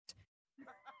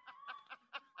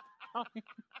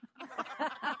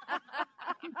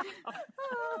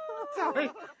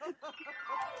Sorry.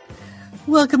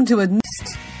 Welcome to a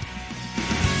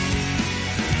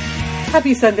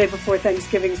Happy Sunday before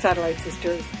Thanksgiving, Satellite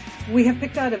Sisters. We have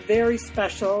picked out a very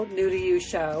special New to You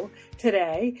show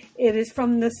today. It is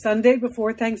from the Sunday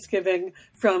before Thanksgiving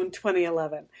from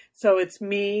 2011. So it's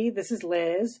me, this is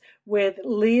Liz, with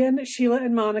Lian, Sheila,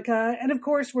 and Monica. And of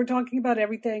course, we're talking about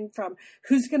everything from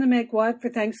who's going to make what for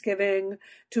Thanksgiving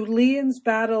to Lian's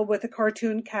battle with a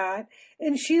cartoon cat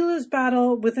and Sheila's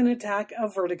battle with an attack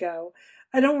of vertigo.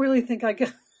 I don't really think I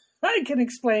can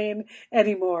explain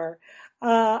anymore.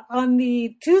 On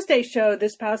the Tuesday show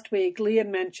this past week,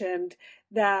 Lian mentioned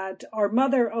that our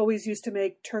mother always used to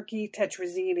make turkey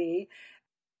tetrazzini.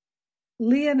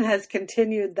 Lian has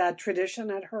continued that tradition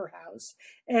at her house,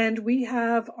 and we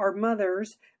have our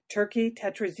mother's turkey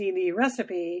tetrazzini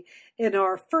recipe in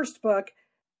our first book,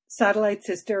 Satellite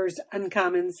Sisters: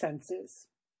 Uncommon Senses.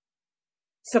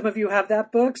 Some of you have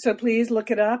that book, so please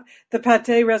look it up. The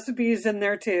pate recipe is in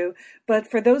there too. But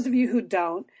for those of you who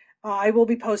don't, I will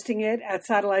be posting it at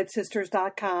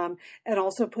satellitesisters.com and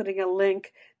also putting a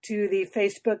link to the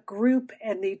Facebook group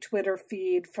and the Twitter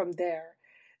feed from there.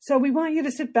 So we want you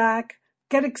to sit back,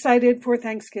 get excited for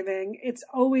Thanksgiving. It's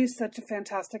always such a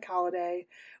fantastic holiday.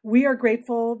 We are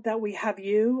grateful that we have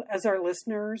you as our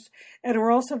listeners, and we're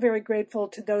also very grateful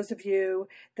to those of you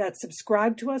that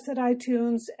subscribe to us at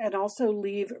iTunes and also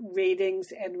leave ratings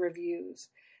and reviews.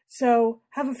 So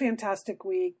have a fantastic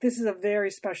week. This is a very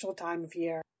special time of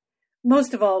year.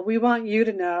 Most of all, we want you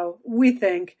to know we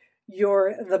think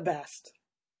you're the best.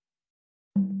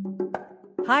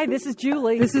 Hi, this is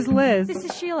Julie. This is Liz. This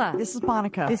is Sheila. This is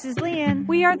Monica. This is Lian.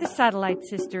 We are the Satellite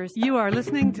Sisters. You are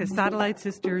listening to Satellite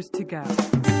Sisters to Go.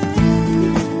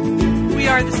 We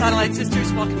are the Satellite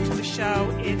Sisters. Welcome to the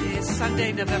show. It is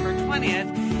Sunday, November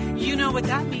 20th. You know what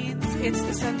that means. It's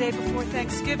the Sunday before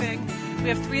Thanksgiving. We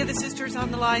have three of the sisters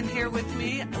on the line here with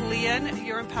me. Lian,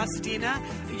 you're in Pasadena.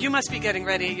 You must be getting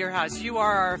ready at your house. You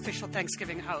are our official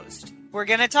Thanksgiving host. We're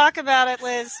going to talk about it,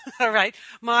 Liz. All right.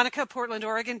 Monica, Portland,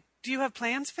 Oregon. Do you have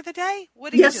plans for the day?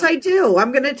 What are you doing? Yes, I do.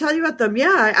 I'm going to tell you about them.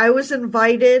 Yeah, I was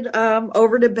invited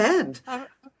over to Bend.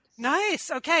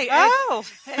 Nice. Okay. Oh.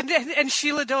 And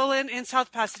Sheila Dolan in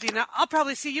South Pasadena. I'll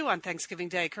probably see you on Thanksgiving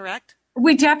Day, correct?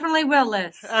 We definitely will,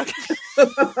 Liz. Okay.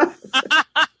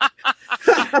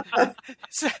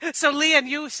 So Lian,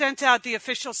 you sent out the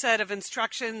official set of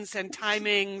instructions and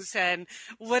timings and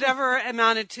whatever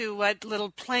amounted to what little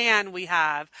plan we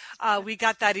have. We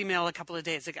got that email a couple of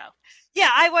days ago. Yeah,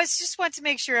 I just want to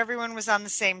make sure everyone was on the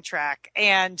same track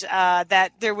and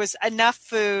that there was enough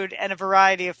food and a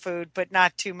variety of food, but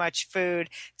not too much food.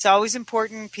 It's always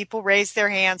important. People raise their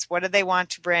hands. What do they want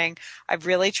to bring? I've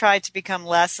really tried to become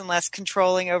less and less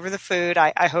controlling over the food.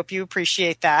 I hope you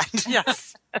appreciate that.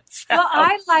 Yes. Well,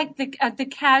 I like the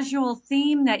casual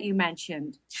theme that you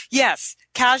mentioned. Yes,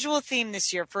 casual theme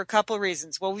this year for a couple of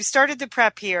reasons. Well, we started the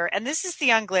prep here, and this is the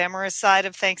unglamorous side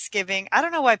of Thanksgiving. I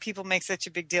don't know why people make such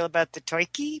a big deal about the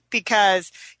turkey, because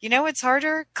you know it's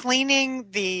harder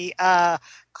cleaning the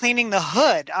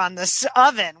hood on this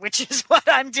oven, which is what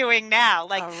I'm doing now.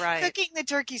 Like cooking the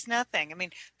turkey's nothing. I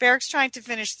mean, Beric's trying to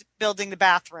finish building the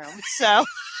bathroom, so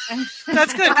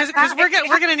that's good because we're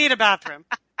gonna need a bathroom.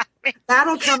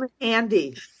 That'll come in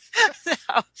handy. So,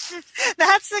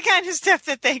 that's the kind of stuff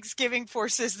that Thanksgiving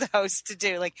forces the host to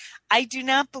do. Like, I do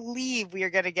not believe we are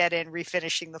going to get in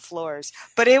refinishing the floors,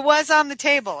 but it was on the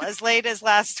table as late as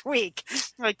last week.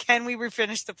 Like, can we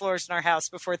refinish the floors in our house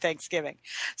before Thanksgiving?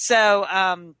 So,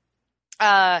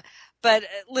 but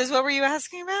Liz, what were you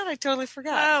asking about? I totally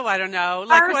forgot. Oh, I don't know.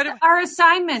 Our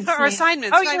assignments. Our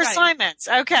assignments. Oh, your assignments.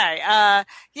 Okay.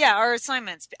 Yeah, our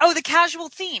assignments. Oh, the casual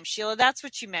theme, Sheila. That's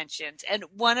what you mentioned. And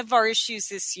one of our issues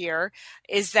this year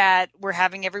is that we're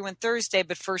having everyone Thursday,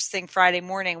 but first thing Friday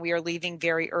morning, we are leaving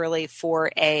very early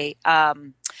for a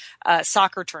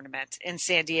soccer tournament in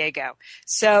San Diego.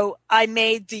 So I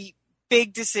made the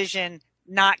big decision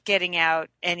not getting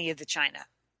out any of the china.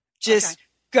 Just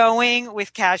going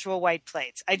with casual white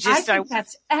plates. I think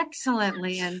that's excellent,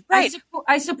 Lian. Right.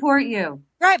 I support you.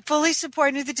 Right, fully support.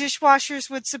 I knew the dishwashers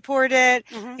would support it.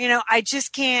 Mm-hmm. You know, I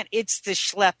just can't. It's the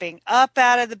schlepping up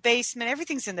out of the basement.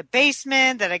 Everything's in the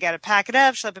basement. Then I got to pack it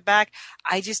up, schlep it back.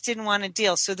 I just didn't want to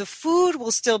deal. So the food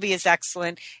will still be as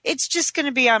excellent. It's just going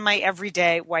to be on my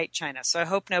everyday white china. So I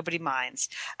hope nobody minds.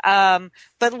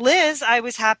 But Liz, I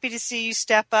was happy to see you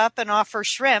step up and offer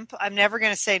shrimp. I'm never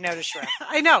going to say no to shrimp.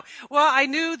 I know. Well, I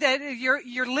knew that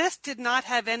your list did not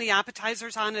have any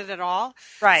appetizers on it at all.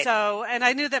 Right. So, and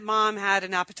I knew that Mom had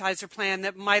an appetizer plan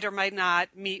that might or might not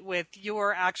meet with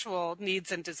your actual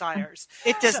needs and desires.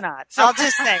 It does not. I'll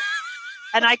just say.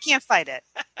 And I can't fight it.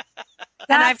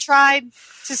 And I've tried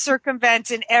to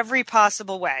circumvent in every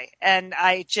possible way. And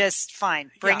I just,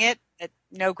 fine, bring it.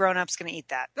 No grown-up's going to eat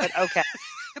that, but okay.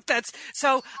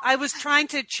 So I was trying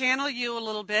to channel you a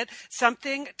little bit,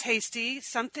 something tasty,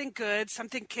 something good,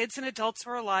 something kids and adults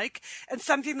are alike, and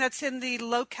something that's in the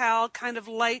low-cal kind of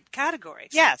light category.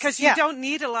 Yes. Because you don't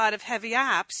need a lot of heavy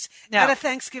apps at a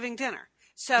Thanksgiving dinner.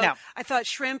 So I thought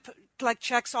shrimp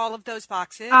checks all of those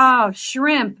boxes. Oh,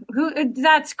 shrimp.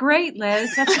 That's great,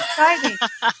 Liz. That's exciting.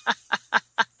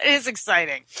 It is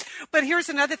exciting. But here's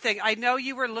another thing. I know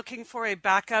you were looking for a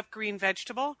backup green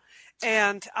vegetable,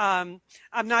 and I'm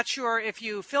not sure if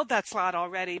you filled that slot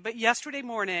already, but yesterday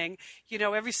morning,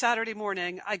 every Saturday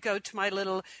morning, I go to my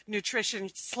little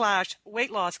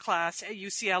nutrition/weight loss class at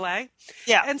UCLA.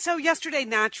 Yeah. And so yesterday,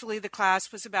 naturally, the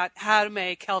class was about how to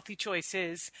make healthy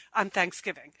choices on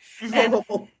Thanksgiving.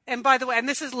 And by the way, and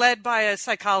this is led by a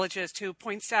psychologist who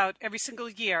points out every single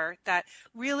year that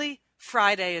really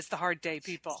Friday is the hard day,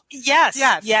 people. Yes.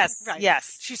 Right.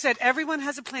 Yes. She said everyone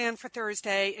has a plan for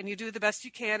Thursday and you do the best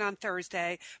you can on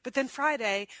Thursday. But then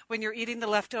Friday, when you're eating the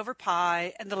leftover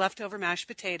pie and the leftover mashed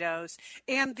potatoes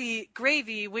and the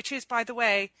gravy, which is, by the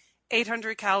way,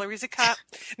 800 calories a cup,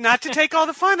 not to take all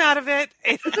the fun out of it,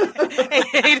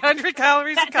 800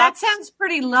 calories a cup. That sounds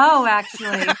pretty low,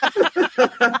 actually.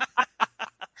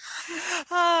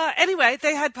 Anyway,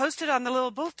 they had posted on the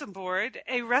little bulletin board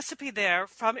a recipe there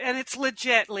and it's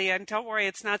legit, Leanne. Don't worry,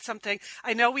 it's not something.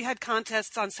 I know we had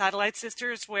contests on Satellite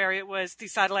Sisters where it was the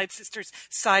Satellite Sisters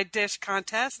side dish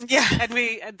contest. Yeah. And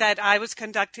that I was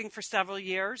conducting for several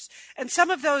years. And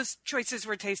some of those choices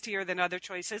were tastier than other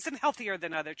choices and healthier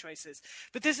than other choices.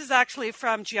 But this is actually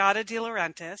from Giada De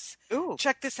Laurentiis. Ooh.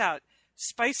 Check this out.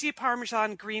 Spicy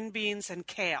Parmesan, green beans, and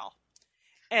kale.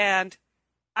 And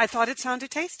I thought it sounded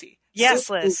tasty. Yes,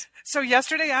 Liz. So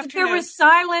yesterday afternoon. There was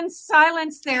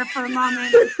silence there for a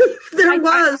moment. There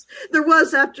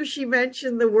was after she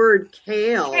mentioned the word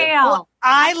kale. Kale.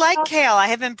 I like kale. I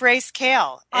have embraced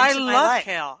kale. I into my love life.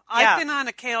 kale. Yeah. I've been on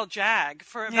a kale jag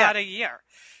for about a year.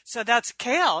 So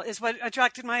kale is what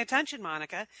attracted my attention,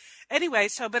 Monica. Anyway,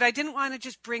 but I didn't want to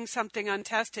just bring something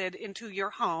untested into your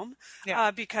home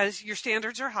because your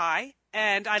standards are high.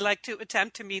 And I like to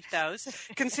attempt to meet those,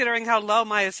 considering how low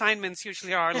my assignments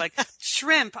usually are. Like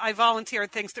shrimp, I volunteer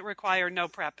things that require no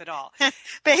prep at all.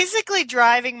 Basically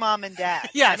driving mom and dad.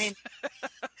 Yes. I mean,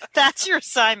 that's your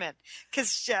assignment.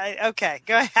 Okay,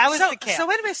 go ahead. How is the kale?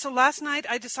 So anyway, last night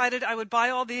I decided I would buy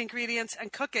all the ingredients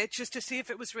and cook it just to see if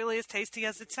it was really as tasty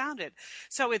as it sounded.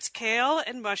 So it's kale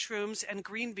and mushrooms and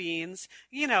green beans,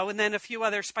 and then a few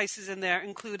other spices in there,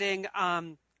 including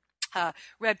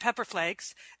red pepper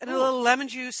flakes and a little lemon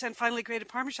juice and finely grated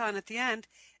Parmesan at the end.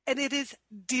 And it is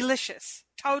delicious.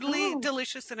 Totally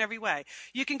delicious in every way.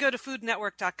 You can go to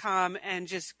foodnetwork.com and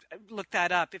just look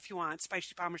that up if you want.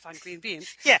 Spicy Parmesan green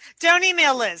beans. Yeah. Don't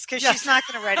email Liz because she's not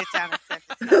going to write it down. And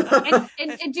send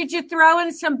it. And did you throw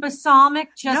in some balsamic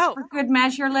No. for good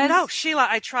measure, Liz? No, Sheila,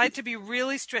 I tried to be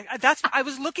really strict. I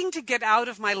was looking to get out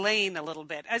of my lane a little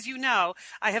bit. As you know,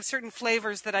 I have certain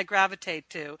flavors that I gravitate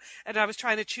to, and I was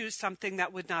trying to choose something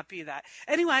that would not be that.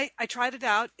 Anyway, I tried it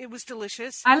out. It was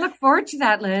delicious. I look forward to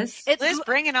that, Liz. Liz,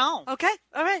 bring it on. Okay.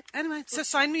 All right. Anyway, so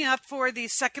sign me up for the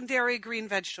secondary green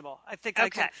vegetable. I think I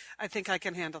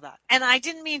can handle that. And I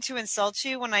didn't mean to insult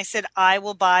you when I said I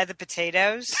will buy the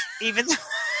potatoes, even though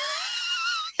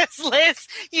Liz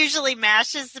usually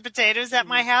mashes the potatoes at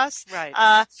my house. Right.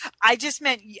 I just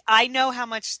meant I know how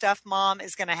much stuff Mom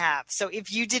is going to have. So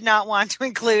if you did not want to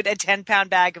include a 10-pound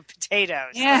bag of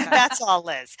potatoes, that's all,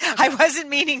 Liz. I wasn't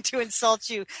meaning to insult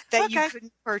you that you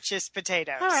couldn't purchase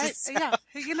potatoes. All right. So. Yeah.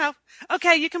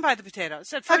 Okay, you can buy the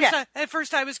potatoes. At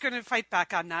first I was going to fight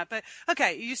back on that, but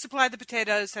okay, you supply the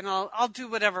potatoes and I'll do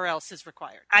whatever else is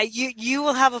required. You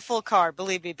will have a full car,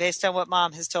 believe me, based on what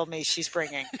Mom has told me she's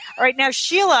bringing. All right, now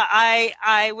Sheila,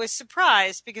 I was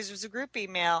surprised because it was a group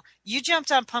email. You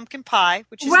jumped on pumpkin pie,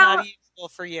 which is not usual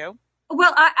for you.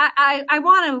 Well, I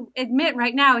want to admit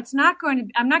right now I'm not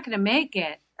going to make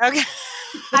it. Okay.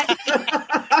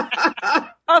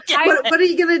 Okay. What are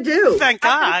you going to do? Thank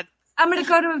God. I'm going to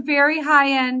go to a very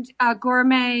high-end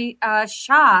gourmet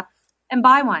shop and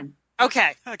buy one.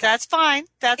 Okay. That's fine.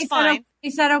 That's fine.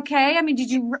 Is that okay? I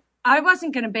mean, I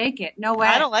wasn't going to bake it. No way.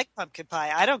 I don't like pumpkin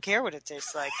pie. I don't care what it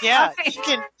tastes like. Yeah, you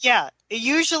can. Yeah,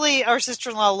 usually our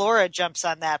sister-in-law Laura jumps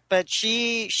on that, but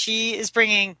she is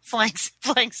bringing flank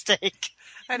steak.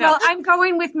 Well, I'm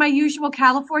going with my usual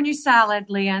California salad,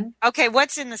 Leanne. Okay,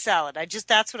 what's in the salad?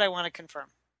 That's what I want to confirm.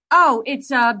 Oh, it's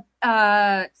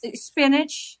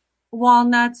spinach,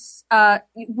 walnuts.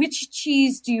 Which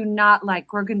cheese do you not like?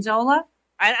 Gorgonzola?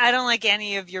 I don't like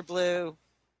any of your blue.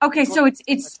 Okay, so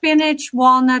it's spinach,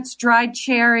 walnuts, dried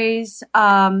cherries,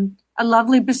 a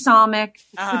lovely balsamic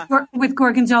with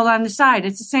gorgonzola on the side.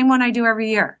 It's the same one I do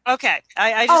every year. Okay,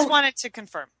 I just wanted to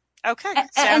confirm. Okay.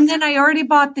 And then I already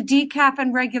bought the decaf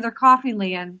and regular coffee,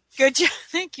 Leanne. Good job.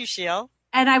 Thank you, Sheila.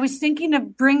 And I was thinking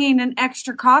of bringing an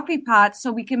extra coffee pot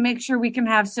so we can make sure we can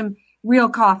have some real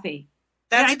coffee.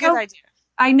 That's a good idea.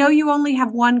 I know you only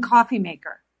have one coffee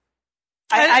maker.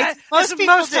 Most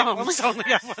homes only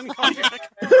have one coffee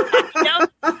maker.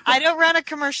 I don't run a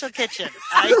commercial kitchen.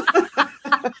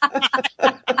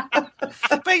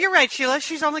 But you're right, Sheila.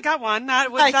 She's only got one. That's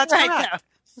right. correct.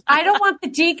 I don't want the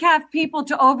decaf people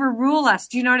to overrule us.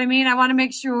 Do you know what I mean? I want to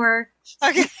make sure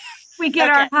we get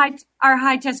our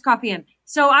high test coffee in.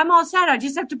 So I'm all set. I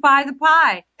just have to buy the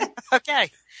pie. Okay.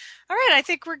 All right. I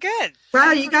think we're good.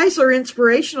 Wow, you guys are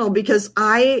inspirational because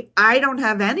I don't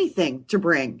have anything to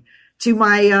bring to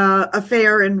my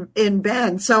affair in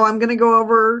Bend. So I'm going to go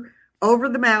over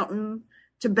the mountain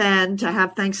to Bend to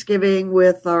have Thanksgiving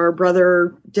with our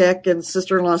brother Dick and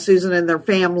sister-in-law Susan and their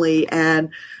family. And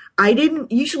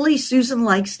usually Susan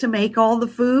likes to make all the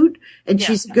food and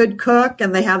she's a good cook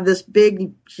and they have this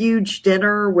big, huge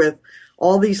dinner with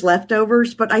all these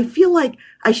leftovers. But I feel like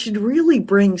I should really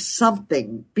bring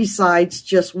something besides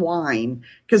just wine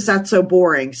because that's so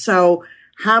boring. So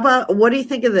what do you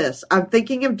think of this? I'm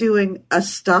thinking of doing a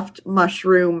stuffed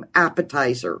mushroom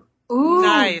appetizer. Ooh,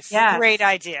 nice. Yes. Great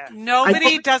idea.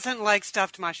 Nobody doesn't like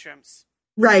stuffed mushrooms.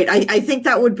 Right. I think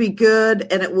that would be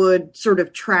good and it would sort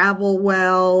of travel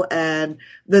well. And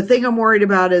the thing I'm worried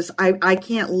about is I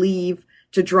can't leave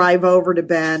to drive over to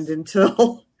Bend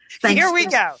until Thanksgiving.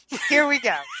 Here we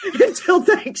go. Until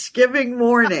Thanksgiving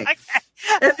morning.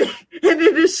 And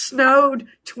it has snowed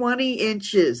 20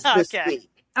 inches this week.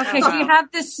 Okay, do you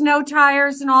have the snow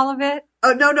tires and all of it?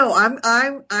 Oh no,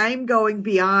 I'm going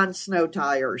beyond snow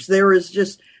tires. There is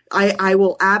just I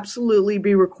will absolutely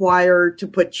be required to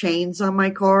put chains on my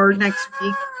car next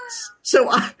week. So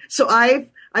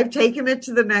I've taken it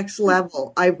to the next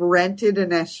level. I've rented an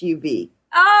SUV.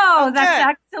 Oh,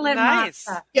 that's excellent. Nice.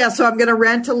 Martha. Yeah, so I'm going to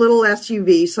rent a little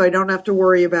SUV so I don't have to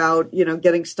worry about,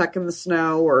 getting stuck in the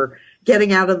snow or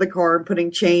getting out of the car and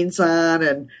putting chains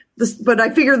on but I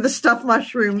figured the stuffed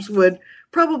mushrooms would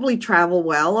probably travel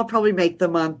well. I'll probably make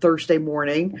them on Thursday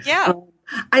morning. Yeah.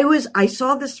 I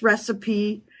saw this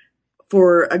recipe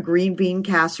for a green bean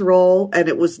casserole and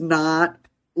it was not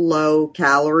low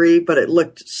calorie, but it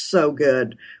looked so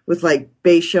good with like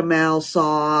bechamel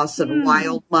sauce and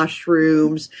wild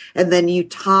mushrooms. And then you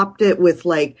topped it with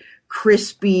like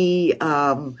crispy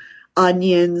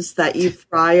onions that you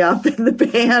fry up in the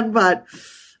pan. But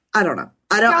I don't know.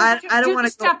 I don't want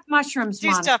to go stuffed mushrooms.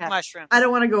 Do stuffed mushrooms. I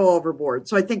don't want to go overboard.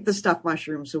 So I think the stuffed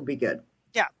mushrooms will be good.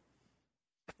 Yeah.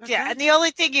 Okay. Yeah. And the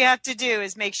only thing you have to do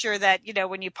is make sure that,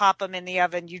 when you pop them in the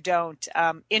oven, you don't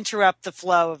interrupt the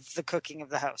flow of the cooking of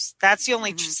the host. That's the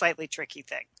only slightly tricky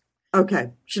thing. Okay.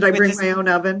 Should I bring my own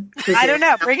oven? I don't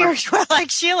know. Like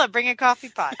Sheila, bring a coffee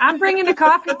pot. I'm bringing a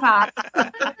coffee pot.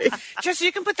 Just so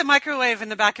you can put the microwave in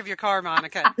the back of your car,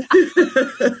 Monica.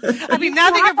 I mean,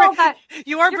 now that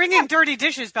you are bringing dirty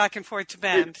dishes back and forth to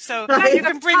Bend, so you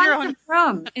can bring your own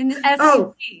room in the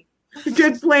SUV.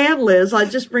 Good plan, Liz. I'll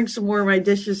just bring some more of my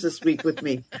dishes this week with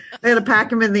me. I got to pack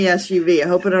them in the SUV. I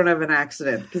hope I don't have an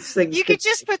accident. You could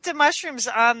just put the mushrooms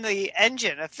on the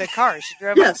engine of the car.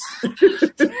 Yes.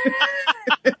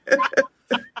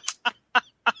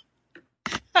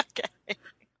 Okay.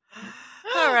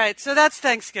 All right, so that's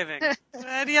Thanksgiving.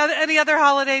 Any other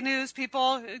holiday news?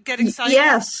 People getting excited?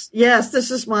 Yes. This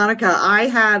is Monica. I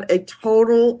had a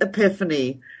total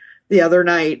epiphany the other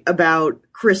night about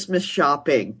Christmas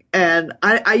shopping. And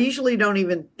I usually don't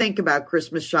even think about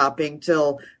Christmas shopping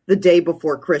till the day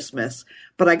before Christmas.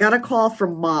 But I got a call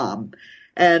from Mom.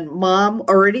 And Mom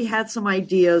already had some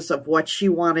ideas of what she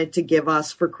wanted to give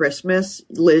us for Christmas,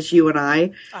 Liz, you and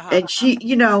I. And she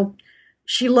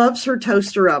loves her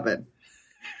toaster oven.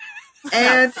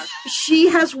 And she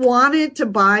has wanted to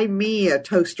buy me a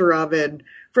toaster oven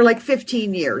for like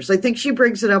 15 years. I think she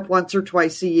brings it up once or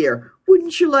twice a year.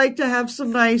 Wouldn't you like to have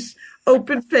some nice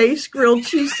open face grilled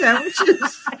cheese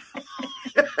sandwiches?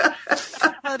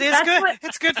 Well, it is good.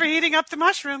 It's good for heating up the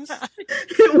mushrooms.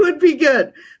 It would be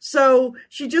good. So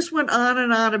she just went on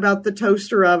and on about the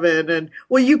toaster oven. And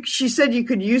she said you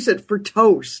could use it for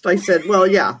toast. I said, well,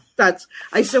 yeah,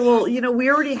 we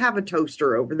already have a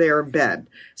toaster over there in Bend.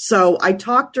 So I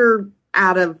talked her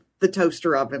out of the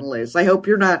toaster oven, Liz. I hope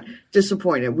you're not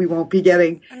disappointed. We won't be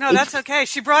getting. No, that's okay.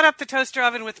 She brought up the toaster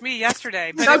oven with me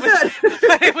yesterday, but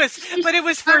it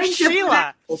was for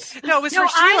Sheila. No, it was for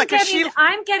Sheila.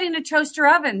 I'm getting a toaster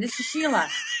oven. This is Sheila.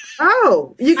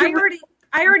 Oh,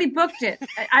 I already booked it.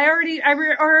 I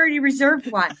already reserved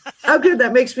one. Oh, good.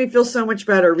 That makes me feel so much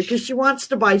better because she wants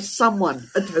to buy someone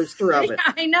a toaster oven.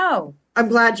 I know. I'm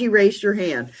glad you raised your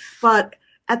hand. But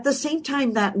at the same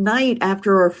time, that night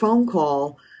after our phone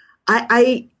call,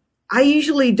 I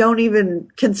usually don't even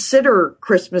consider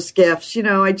Christmas gifts. You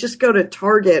know, I just go to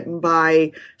Target and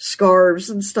buy scarves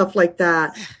and stuff like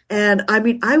that. And I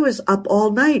mean, I was up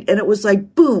all night and it was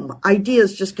like, boom,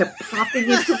 ideas just kept popping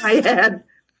into my head.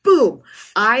 Boom.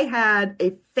 I had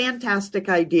a fantastic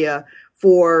idea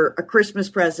for a Christmas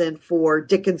present for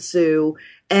Dick and Sue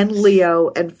and Leo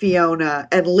and Fiona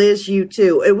and Liz, you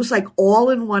too. It was like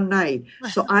all in one night.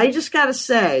 So I just got to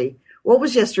say, what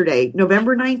was yesterday?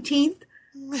 November 19th?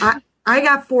 I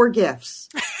got 4 gifts.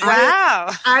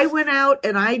 Wow. I went out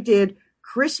and I did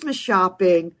Christmas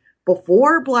shopping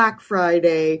before Black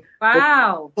Friday.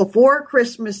 Wow. Before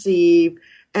Christmas Eve.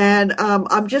 And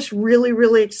I'm just really,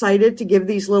 really excited to give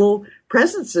these little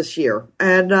presents this year.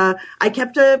 And I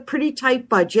kept a pretty tight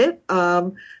budget.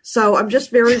 So I'm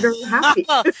just very, very happy.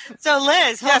 So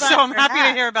Liz, so I'm happy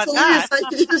to hear about that.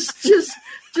 Liz,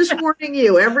 just warning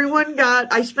you,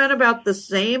 I spent about the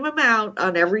same amount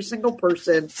on every single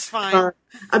person. It's fine.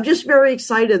 I'm just very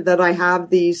excited that I have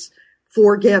these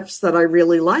 4 gifts that I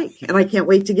really like. And I can't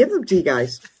wait to give them to you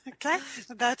guys. Okay,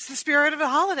 that's the spirit of the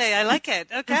holiday. I like it.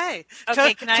 Okay,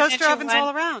 can I toaster ovens all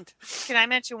around. Can I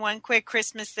mention one quick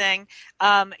Christmas thing?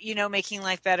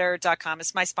 MakingLifeBetter.com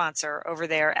is my sponsor over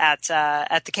there at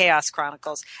the Chaos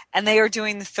Chronicles, and they are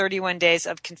doing the 31 days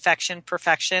of confection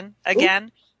perfection again.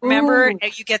 Ooh. Remember,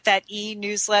 you get that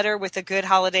e-newsletter with a good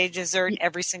holiday dessert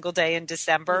every single day in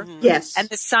December? Mm-hmm. Yes. And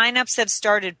the sign-ups have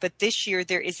started, but this year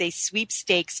there is a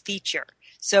sweepstakes feature.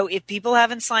 So if people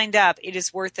haven't signed up, it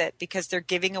is worth it because they're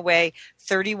giving away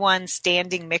 31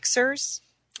 standing mixers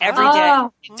every day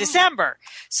in December.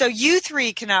 So you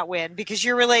 3 cannot win because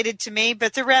you're related to me,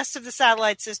 but the rest of the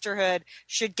Satellite Sisterhood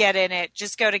should get in it.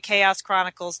 Just go to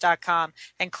chaoschronicles.com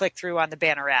and click through on the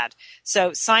banner ad.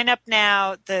 So sign up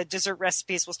now. The dessert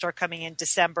recipes will start coming in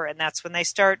December, and that's when they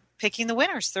start picking the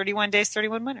winners. 31 days,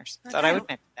 31 winners. Okay. Thought I would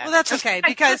mention that. Well, that's okay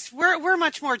because we're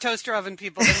much more toaster oven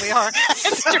people than we are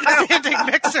standing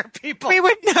mixer people. We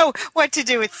would know what to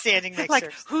do with standing mixers.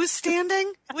 Like, who's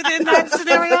standing within that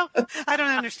scenario? I don't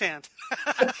understand.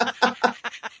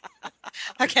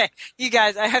 Okay, you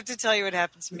guys, I have to tell you what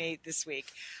happened to me this week.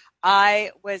 I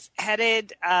was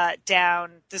headed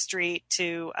down the street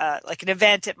to like an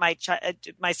event at my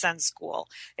son's school.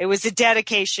 It was a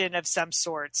dedication of some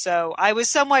sort, so I was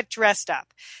somewhat dressed up.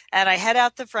 And I head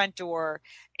out the front door,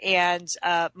 and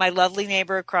my lovely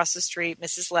neighbor across the street,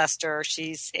 Mrs. Lester,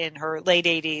 she's in her late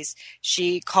 80s,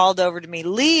 she called over to me,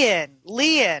 Leon.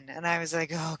 And I was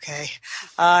like, oh, okay,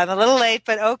 I'm a little late,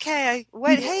 but okay.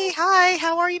 Hey, hi,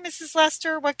 how are you, Mrs.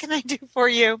 Lester? What can I do for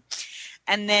you?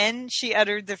 And then she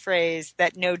uttered the phrase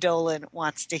that no Dolan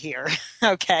wants to hear.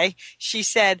 Okay. She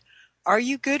said, are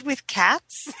you good with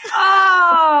cats?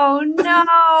 Oh,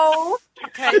 no.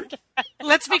 Okay.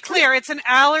 Let's be clear. It's an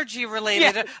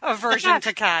allergy-related aversion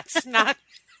to cats, not...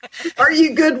 Are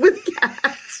you good with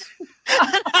cats?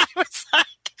 And I was like,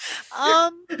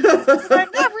 I'm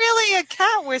not really a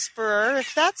cat whisperer,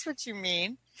 if that's what you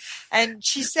mean. And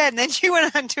she said, and then she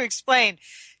went on to explain,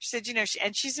 she said,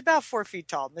 and she's about 4 feet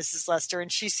tall, Mrs. Lester.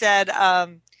 And she said,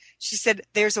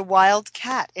 there's a wild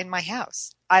cat in my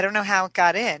house. I don't know how it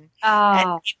got in. Oh.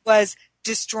 And it was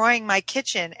destroying my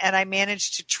kitchen, and I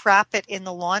managed to trap it in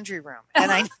the laundry room.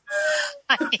 And I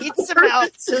need some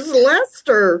help. Mrs.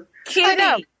 Lester.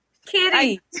 Kitty,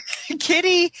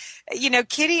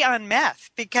 Kitty on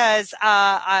meth, because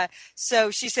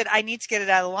so she said, I need to get it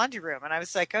out of the laundry room. And I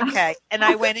was like, okay. And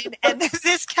I went in, and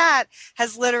this cat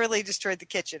has literally destroyed the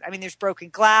kitchen. I mean, there's broken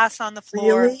glass on the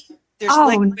floor. Really? There's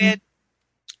liquid.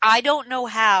 I don't know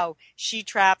how she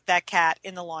trapped that cat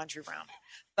in the laundry room,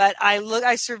 but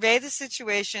I survey the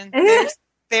situation.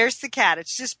 There's the cat.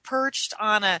 It's just perched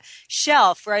on a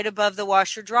shelf right above the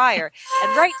washer dryer.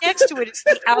 And right next to it is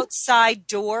the outside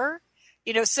door.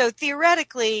 So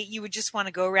theoretically, you would just want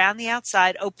to go around the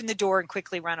outside, open the door, and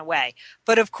quickly run away.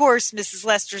 But of course, Mrs.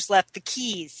 Lester's left the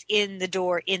keys in the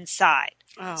door inside.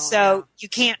 You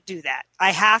can't do that.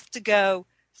 I have to go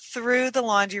through the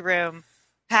laundry room,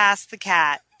 past the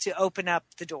cat, to open up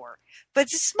the door. But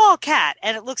it's a small cat,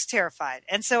 and it looks terrified.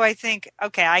 And so I think,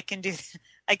 okay, I can do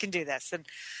this. And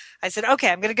I said, okay,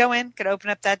 I'm going to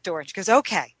open up that door. And she goes,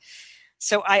 okay.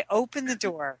 So I open the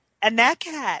door, and that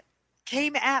cat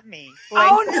came at me.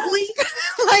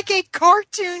 Like a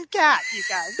cartoon cat, you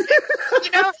guys.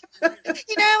 You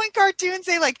know in cartoons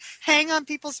they like hang on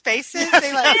people's faces?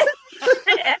 They like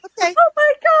okay. Oh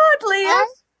my God, Leah.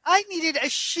 I needed a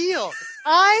shield.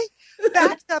 I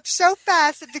backed up so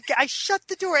fast that I shut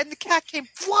the door and the cat came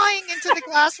flying into the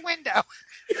glass window.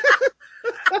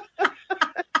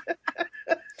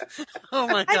 Oh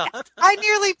my God. I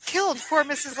nearly killed poor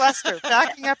Mrs. Lester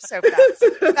backing up so fast.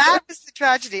 That was the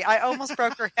tragedy. I almost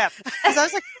broke her hip. Because I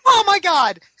was like, oh my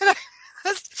God. And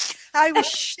I was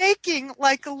shaking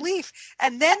like a leaf.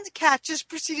 And then the cat just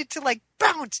proceeded to like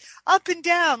bounce up and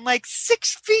down like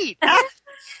 6 feet.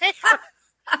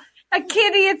 A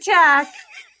kitty attack.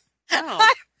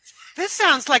 Oh. This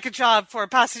sounds like a job for a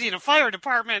Pasadena Fire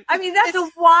Department. I mean, that's a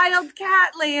wild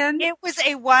cat, Lynn. It was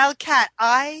a wild cat.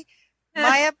 My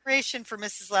admiration for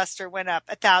Mrs. Lester went up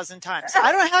 1,000 times.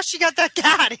 I don't know how she got that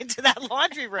cat into that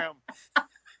laundry room.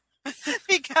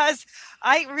 Because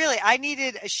I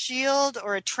needed a shield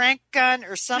or a trank gun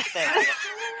or something.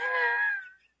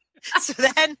 So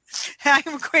then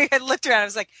I looked around. I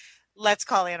was like, let's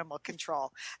call animal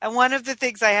control. And one of the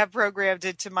things I have programmed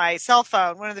into my cell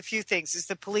phone, one of the few things, is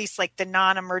the police, like the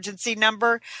non-emergency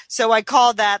number. So I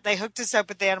called that. They hooked us up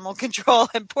with animal control.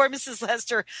 And poor Mrs.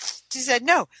 Lester, she said,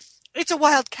 no, it's a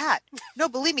wild cat. No,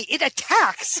 believe me, it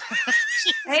attacks.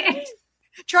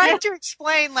 Trying to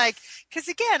explain, like, because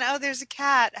again, there's a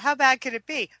cat. How bad could it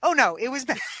be? Oh, no, it was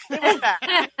bad. It was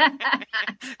bad.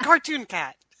 Cartoon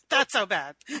cat. That's so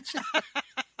bad.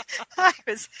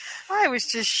 I was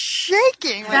just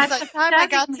shaking by the time I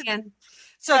got to.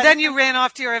 So then you ran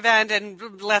off to your event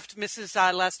and left Mrs.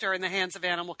 Lester in the hands of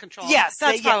animal control. Yes.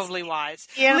 That's probably wise.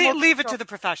 Leave it to the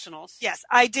professionals. Yes.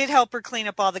 I did help her clean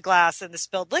up all the glass and the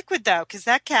spilled liquid, though, because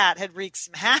that cat had wreaked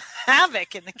some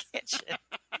havoc in the kitchen.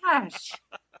 Gosh.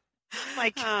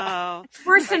 My God. It's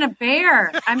worse than a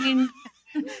bear. I mean.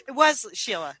 It was,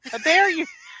 Sheila. A bear,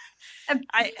 a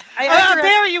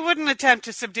bear you wouldn't attempt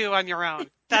to subdue on your own.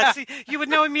 You would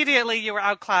know immediately you were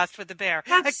outclassed with the bear.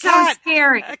 That's so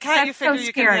scary. A cat, you figure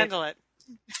you can handle it.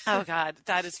 Oh, God,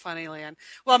 that is funny, Leanne.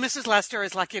 Well, Mrs. Lester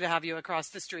is lucky to have you across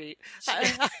the street.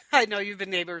 I know you've been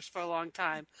neighbors for a long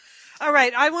time. All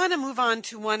right, I want to move on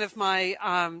to one of my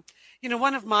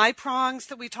prongs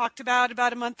that we talked about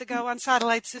a month ago on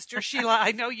Satellite Sister. Sheila,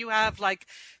 I know you have like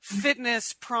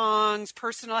fitness prongs,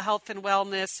 personal health and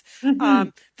wellness,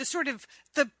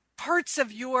 the parts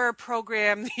of your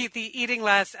program, the eating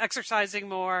less, exercising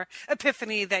more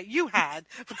epiphany that you had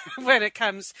when it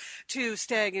comes to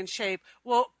staying in shape.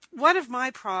 Well, one of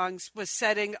my prongs was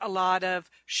setting a lot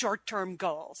of short-term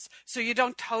goals so you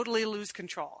don't totally lose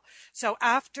control. So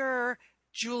after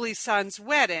Julie's son's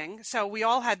wedding, so we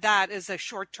all had that as a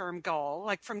short-term goal,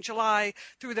 like from July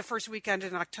through the first weekend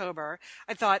in October.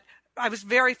 I thought, I was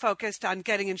very focused on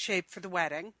getting in shape for the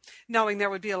wedding, knowing there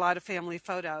would be a lot of family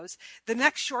photos. The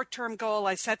next short-term goal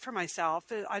I set for myself,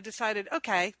 I decided,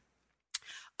 okay,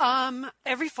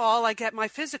 every fall I get my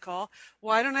physical.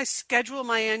 Why don't I schedule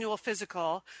my annual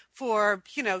physical for,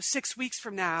 6 weeks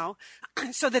from now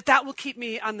so that will keep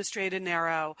me on the straight and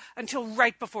narrow until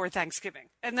right before Thanksgiving.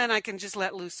 And then I can just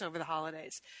let loose over the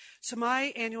holidays. So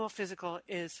my annual physical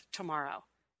is tomorrow.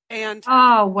 And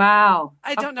oh, wow.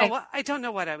 I don't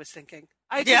know what I was thinking.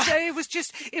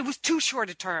 It was too short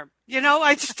a term.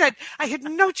 I had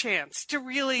no chance to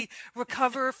really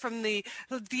recover from the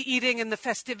eating and the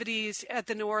festivities at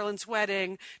the New Orleans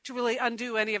wedding, to really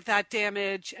undo any of that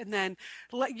damage. And then,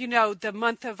 the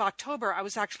month of October, I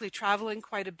was actually traveling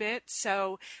quite a bit.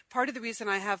 So part of the reason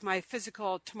I have my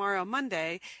physical tomorrow,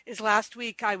 Monday, is last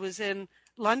week I was in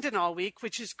London all week,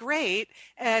 which is great.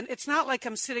 And it's not like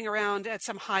I'm sitting around at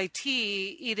some high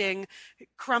tea eating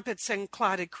crumpets and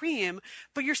clotted cream,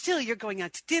 but you're going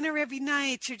out to dinner every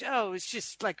night. It's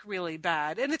just like really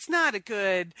bad. And it's not a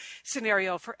good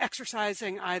scenario for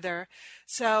exercising either.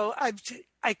 So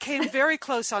I came very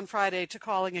close on Friday to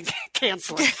calling and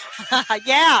canceling.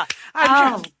 Yeah.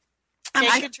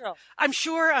 I'm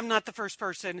sure I'm not the first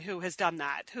person who has done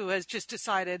that, who has just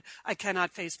decided I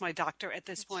cannot face my doctor at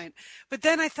this point. But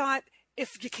then I thought,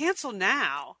 if you cancel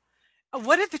now,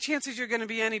 what are the chances you're going to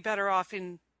be any better off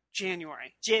in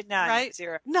January? None. Right?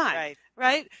 0. None.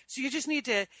 Right? So you just need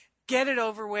to get it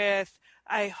over with.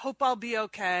 I hope I'll be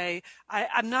okay.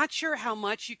 I'm not sure how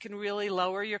much you can really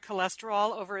lower your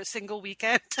cholesterol over a single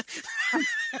weekend.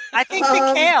 I think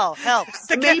the kale helps.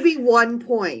 Maybe 1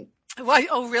 point. Why?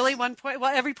 Oh, really? 1 point?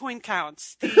 Well, every point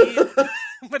counts.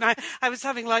 When I was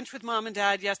having lunch with Mom and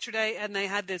Dad yesterday, and they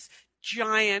had this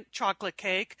giant chocolate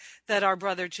cake that our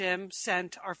brother Jim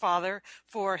sent our father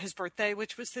for his birthday,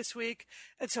 which was this week.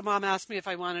 And so Mom asked me if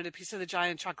I wanted a piece of the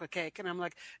giant chocolate cake. And I'm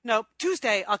like, nope,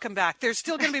 Tuesday, I'll come back. There's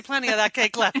still going to be plenty of that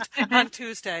cake left on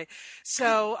Tuesday.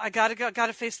 So I got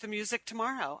to face the music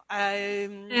tomorrow.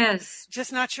 I'm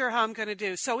just not sure how I'm going to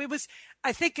do. So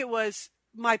I think it was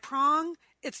my prong.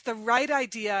 It's the right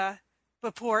idea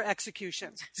before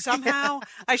execution. Somehow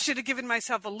I should have given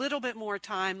myself a little bit more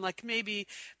time, like maybe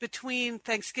between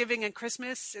Thanksgiving and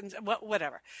Christmas and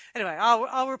whatever. Anyway,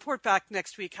 I'll report back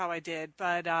next week how I did.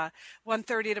 But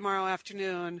 1:30 tomorrow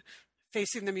afternoon,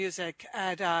 facing the music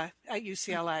at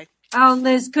UCLA. Oh,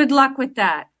 Liz, good luck with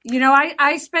that.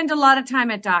 I spend a lot of time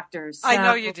at doctors. So, I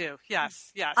know you do.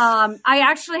 Yes. I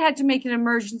actually had to make an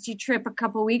emergency trip a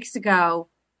couple weeks ago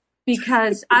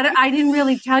because I didn't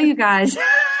really tell you guys.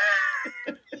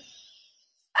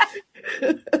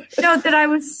 No, that I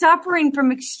was suffering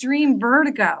from extreme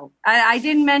vertigo. I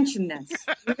didn't mention this.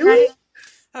 Really?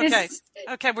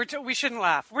 Okay. We shouldn't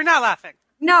laugh. We're not laughing.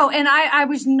 No, and I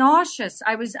was nauseous.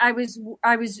 I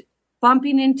was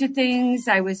bumping into things.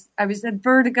 I was at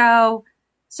vertigo.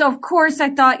 So of course I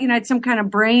thought, I had some kind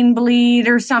of brain bleed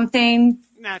or something.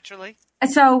 Naturally.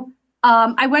 So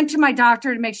I went to my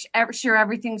doctor to make sure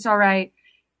everything's all right.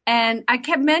 And I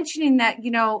kept mentioning that,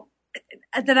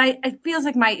 that it feels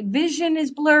like my vision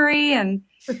is blurry. And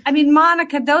I mean,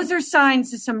 Monica, those are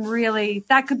signs of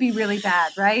that could be really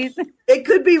bad, right? It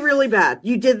could be really bad.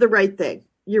 You did the right thing.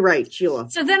 You're right, Sheila.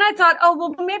 So then I thought,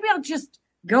 maybe I'll just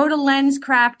go to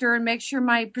LensCrafter and make sure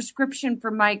my prescription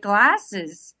for my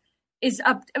glasses is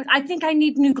up. I think I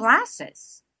need new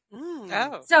glasses.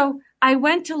 So I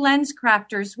went to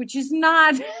LensCrafters, which is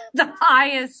not the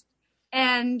highest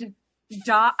end.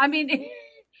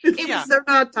 They're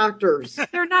not doctors.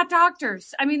 They're not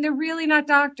doctors. I mean, they're really not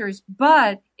doctors.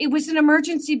 But it was an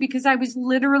emergency because I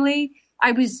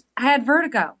had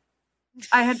vertigo.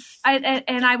 I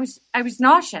was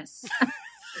nauseous.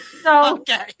 So,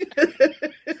 okay.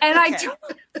 And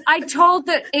I told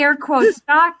the air quotes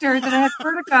doctor that I had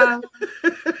vertigo,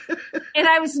 and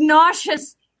I was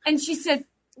nauseous. And she said,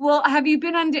 "Well, have you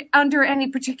been under any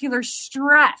particular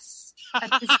stress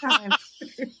at this time?"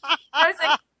 I was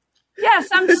like, "Yes,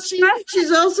 I'm stressed."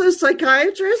 She's also a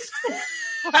psychiatrist?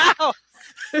 Wow.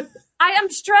 I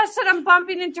am stressed and I'm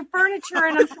bumping into furniture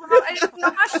and I'm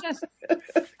nauseous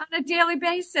on a daily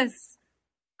basis.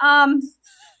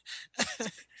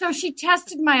 So she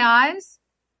tested my eyes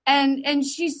and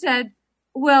she said,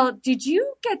 "Well, did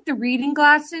you get the reading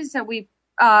glasses that we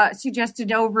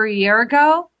suggested over a year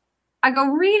ago?" I go,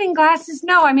 "Reading glasses?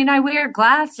 No, I mean, I wear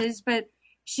glasses," but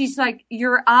she's like,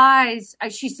 "Your eyes,"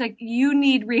 she's like, "You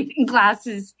need reading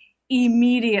glasses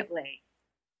immediately."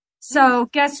 So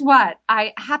guess what?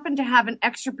 I happen to have an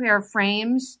extra pair of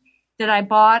frames that I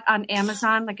bought on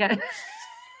Amazon,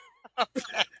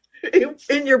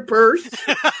 in your purse?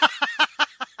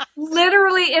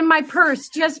 Literally in my purse,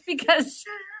 just because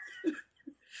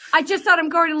I just thought I'm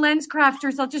going to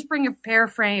LensCrafters. I'll just bring a pair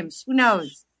of frames. Who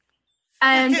knows?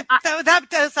 And that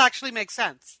does actually make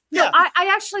sense. No, yeah.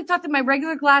 I actually thought that my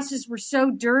regular glasses were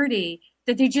so dirty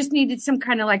that they just needed some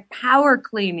kind of power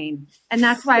cleaning. And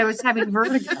that's why I was having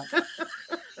vertigo.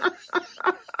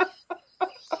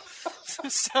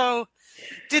 So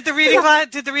did the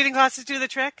reading glasses do the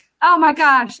trick? Oh my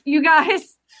gosh, you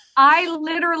guys, I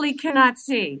literally cannot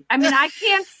see. I mean, I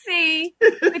can't see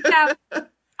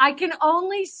I can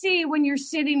only see when you're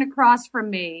sitting across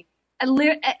from me.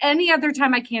 Any other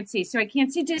time I can't see. So I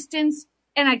can't see distance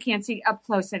and I can't see up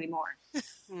close anymore.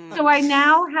 So I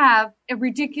now have a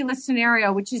ridiculous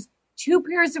scenario, which is 2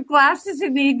 pairs of glasses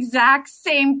in the exact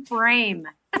same frame.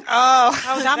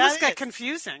 That must get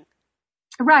confusing.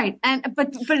 Right.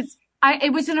 But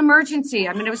it was an emergency.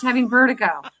 I mean, I was having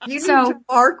vertigo. You need to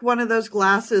mark one of those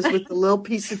glasses with a little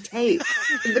piece of tape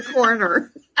in the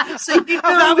corner. So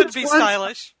that would be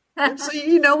stylish. So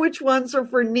you know which ones are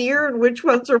for near and which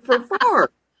ones are for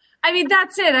far. I mean,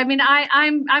 that's it. I mean,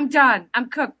 I'm done. I'm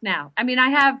cooked now. I mean,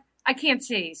 I can't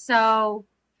see. So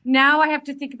now I have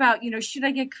to think about, should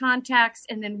I get contacts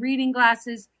and then reading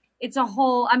glasses? It's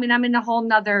I'm in a whole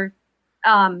nother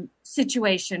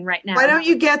situation right now. Why don't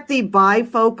you get the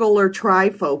bifocal or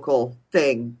trifocal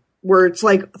thing where it's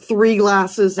 3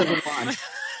 glasses in one?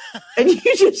 And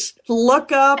you just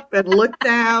look up and look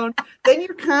down. Then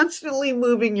you're constantly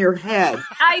moving your head.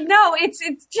 I know.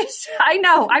 I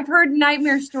know. I've heard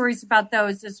nightmare stories about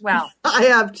those as well. I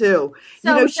have too.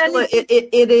 So Sheila,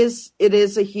 it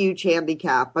is a huge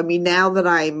handicap. I mean, now that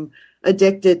I'm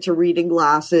addicted to reading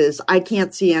glasses, I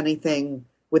can't see anything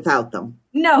without them.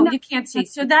 No, you can't see.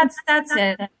 So that's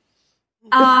it.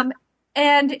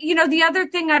 And, the other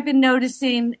thing I've been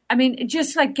noticing, I mean,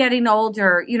 just like getting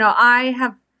older,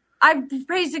 I've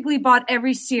basically bought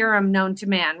every serum known to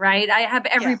man, right? I have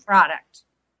every product.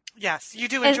 Yes, you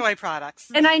do enjoy products.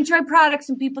 And I enjoy products,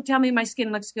 and people tell me my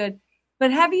skin looks good.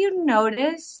 But have you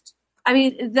noticed, I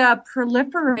mean, the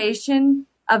proliferation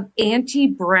of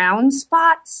anti-brown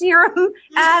spot serum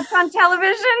ads on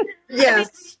television? Yes. I mean,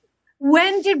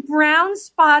 when did brown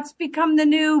spots become the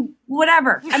new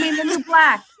whatever? I mean, the new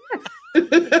black.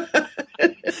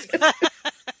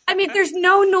 I mean, there's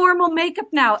no normal makeup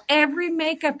now. Every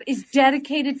makeup is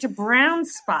dedicated to brown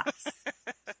spots.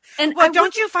 And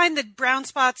don't you find that brown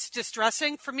spots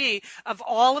distressing? For me, of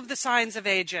all of the signs of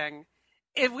aging,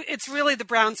 it's really the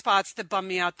brown spots that bum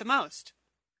me out the most.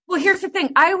 Well, here's the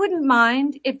thing. I wouldn't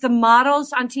mind if the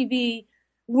models on TV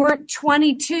weren't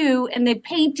 22 and they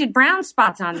painted brown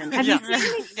spots on them. Have you seen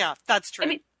these? Yeah, that's true. I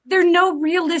mean, there are no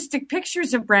realistic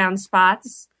pictures of brown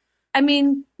spots. I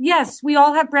mean, yes, we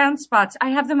all have brown spots. I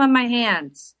have them on my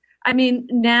hands. I mean,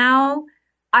 now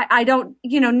I don't,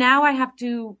 now I have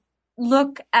to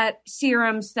look at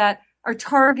serums that are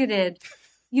targeted,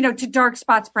 to dark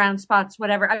spots, brown spots,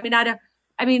 whatever. I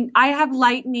mean, I have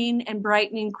lightening and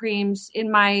brightening creams in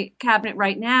my cabinet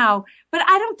right now, but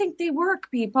I don't think they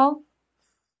work, people.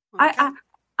 Okay.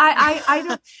 I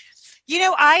don't.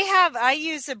 I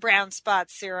use a brown spot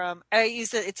serum.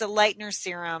 It's a lightener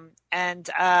serum, and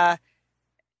I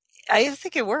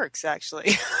think it works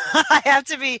actually. I have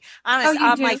to be honest,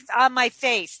 on my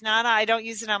face. I don't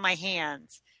use it on my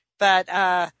hands, but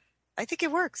I think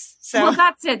it works. So well,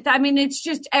 that's it. I mean, it's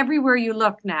just everywhere you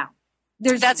look now.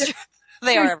 That's true.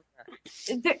 They are.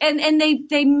 And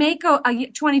they make a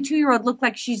 22-year-old look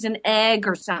like she's an egg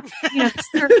or something.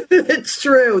 It's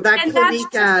true. That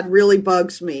Clinique ad really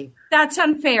bugs me. That's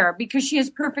unfair because she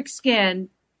has perfect skin,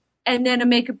 and then a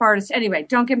makeup artist. Anyway,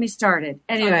 don't get me started.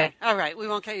 Anyway. Okay. All right. We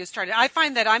won't get you started. I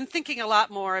find that I'm thinking a lot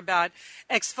more about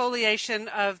exfoliation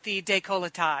of the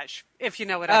décolletage, if you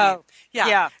know what I mean.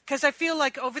 Yeah. Because I feel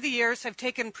like over the years I've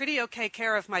taken pretty okay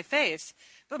care of my face,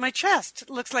 but my chest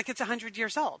looks like it's 100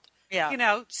 years old.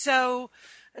 Yeah. So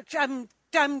I'm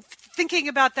thinking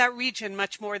about that region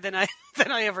much more than I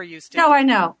ever used to. No, I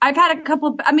know. I've had a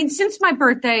couple since my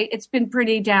birthday, it's been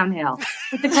pretty downhill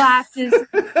with the glasses.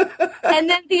 And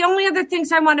then the only other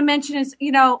things I want to mention is,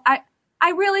 I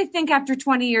really think after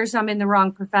 20 years, I'm in the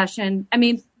wrong profession. I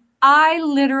mean, I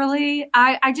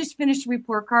just finished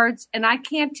report cards, and I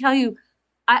can't tell you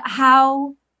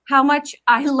how much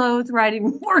I loathe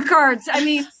writing report cards. I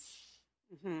mean,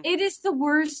 it is the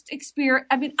worst experience.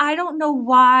 I mean, I don't know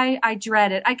why I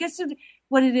dread it. I guess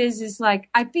what it is like,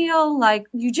 I feel like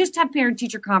you just have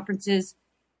parent-teacher conferences,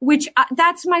 which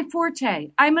that's my forte.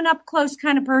 I'm an up-close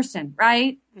kind of person,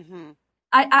 right? Mm-hmm.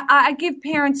 I give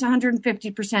parents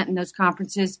 150% in those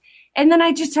conferences, and then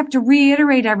I just have to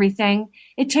reiterate everything.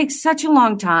 It takes such a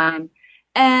long time.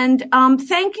 And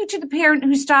thank you to the parent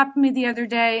who stopped me the other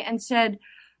day and said,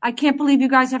 I can't believe you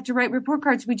guys have to write report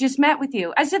cards. We just met with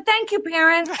you. I said, thank you,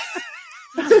 parent.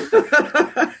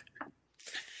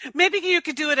 Maybe you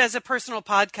could do it as a personal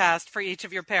podcast for each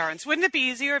of your parents. Wouldn't it be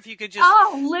easier if you could just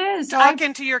Liz, talk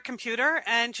into your computer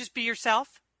and just be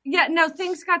yourself? Yeah, no,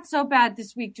 things got so bad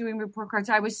this week doing report cards.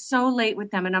 I was so late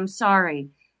with them, and I'm sorry.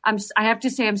 I have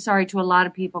to say I'm sorry to a lot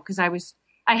of people because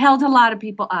I held a lot of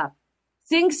people up.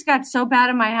 Things got so bad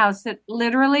in my house that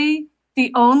literally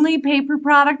the only paper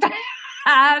product I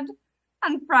had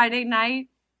on Friday night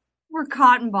were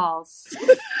cotton balls.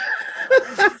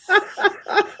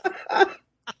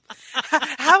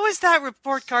 How is that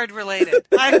report card related?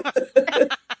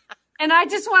 And I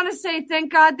just want to say,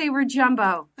 thank God they were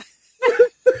jumbo.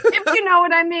 If you know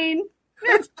what I mean.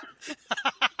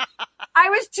 I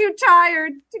was too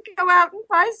tired to go out and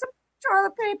buy some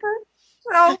toilet paper.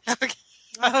 So okay.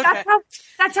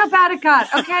 That's how bad it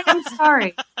got. Okay, I'm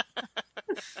sorry.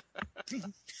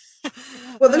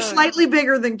 Well, they're slightly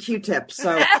bigger than Q-tips,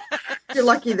 so you're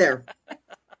lucky there.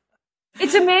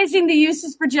 It's amazing the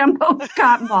uses for jumbo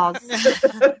cotton balls.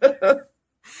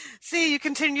 See, you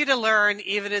continue to learn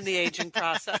even in the aging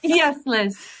process. Yes,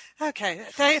 Liz. Okay.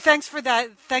 Thanks for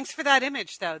that. Thanks for that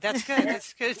image, though. That's good.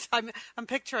 That's good. I'm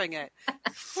picturing it.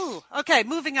 Whew. Okay,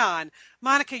 moving on.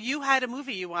 Monica, you had a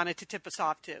movie you wanted to tip us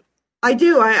off to. I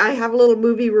do. I have a little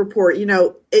movie report.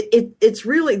 It's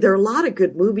really, there are a lot of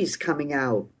good movies coming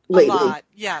out lately. A lot,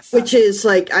 yes. Which is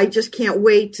like, I just can't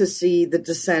wait to see The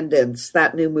Descendants,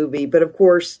 that new movie. But of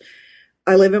course,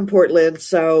 I live in Portland,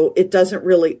 so it doesn't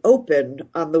really open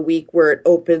on the week where it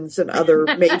opens in other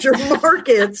major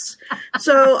markets.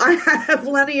 So I have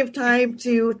plenty of time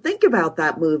to think about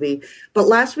that movie. But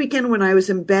last weekend when I was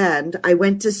in Bend, I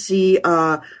went to see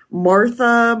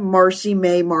Martha, Marcy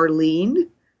May, Marlene.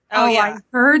 Oh, yeah. I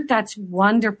heard that's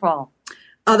wonderful.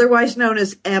 Otherwise known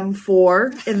as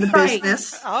M4 in the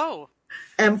business. Oh.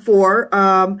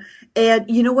 M4. And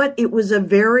you know what? It was a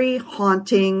very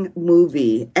haunting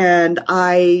movie. And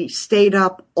I stayed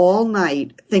up all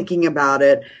night thinking about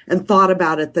it and thought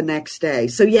about it the next day.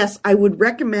 So yes, I would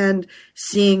recommend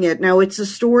seeing it. Now, it's a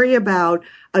story about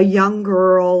a young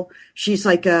girl. She's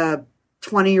like a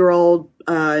 20-year-old,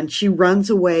 and she runs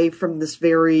away from this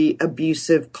very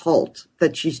abusive cult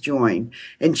that she's joined.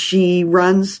 And she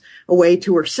runs away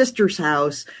to her sister's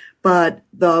house, but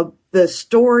the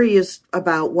story is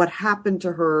about what happened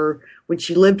to her when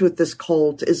she lived with this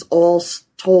cult is all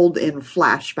told in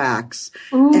flashbacks.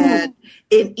 Ooh. And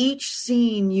in each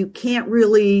scene, you can't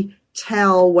really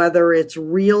tell whether it's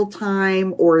real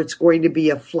time or it's going to be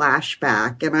a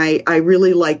flashback. And I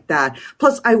really like that.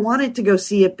 Plus, I wanted to go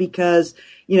see it because,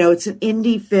 you know, it's an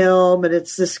indie film and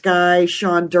it's this guy,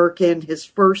 Sean Durkin, his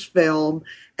first film.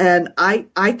 And I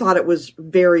thought it was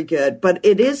very good, but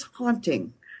it is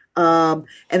haunting. And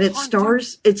it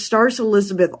stars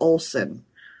Elizabeth Olsen.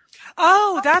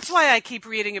 Oh, that's why I keep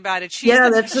reading about it. She's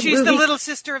the little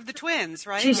sister of the twins,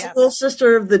 right? She's the little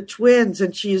sister of the twins,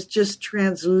 and she's just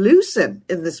translucent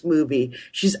in this movie.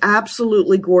 She's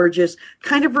absolutely gorgeous.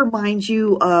 Kind of reminds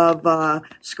you of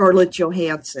Scarlett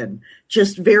Johansson.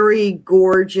 Just very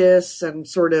gorgeous and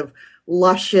sort of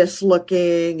luscious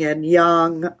looking and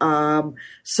young. And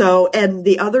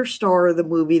the other star of the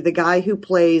movie, the guy who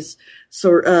plays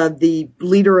the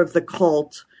leader of the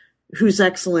cult, who's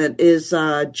excellent, is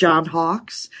John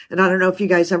Hawkes. And I don't know if you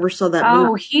guys ever saw that movie.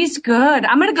 Oh, he's good.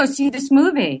 I'm going to go see this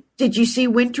movie. Did you see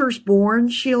Winter's Bone,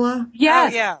 Sheila?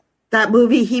 Yes. Oh, yeah. That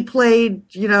movie, he played,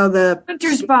 the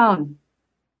Winter's Bone.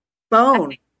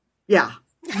 Bone. Yeah.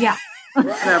 Yeah.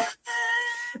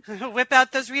 Whip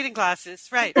out those reading glasses.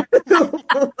 Right.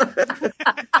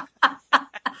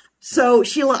 So,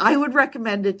 Sheila, I would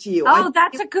recommend it to you. Oh,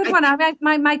 that's a good one. I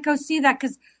might go see that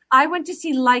because I went to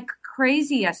see Like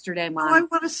Crazy yesterday, Mom. Oh, I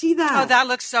want to see that. Oh, that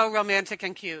looks so romantic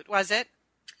and cute. Was it?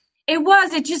 It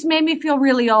was. It just made me feel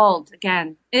really old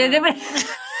again.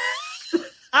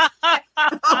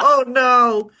 Oh,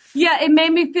 no. Yeah, it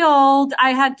made me feel old.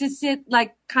 I had to sit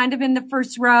like kind of in the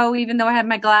first row, even though I had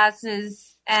my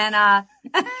glasses. And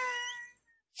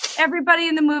everybody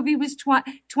in the movie was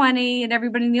 20 and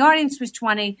everybody in the audience was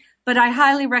 20. But I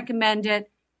highly recommend it.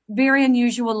 Very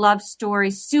unusual love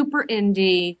story, super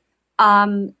indie.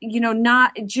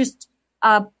 Not just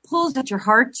pulls at your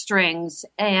heartstrings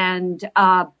and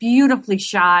beautifully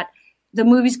shot. The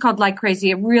movie's called Like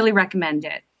Crazy. I really recommend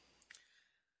it.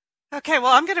 Okay,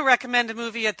 well, I'm going to recommend a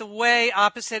movie at the way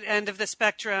opposite end of the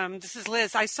spectrum. This is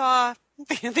Liz. I saw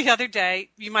the other day,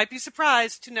 you might be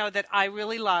surprised to know that I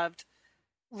really loved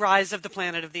Rise of the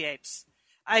Planet of the Apes.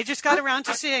 I just got around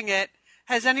to seeing it.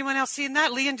 Has anyone else seen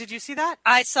that? Leon, did you see that?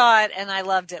 I saw it and I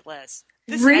loved it, Liz.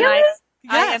 Really?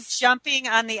 I am jumping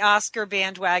on the Oscar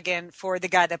bandwagon for the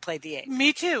guy that played the ape.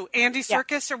 Me too. Andy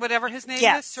Serkis or whatever his name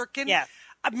is. Serkin. Yeah.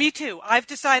 Me too. I've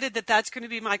decided that that's going to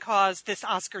be my cause this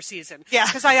Oscar season. Yeah.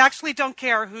 Because I actually don't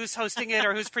care who's hosting it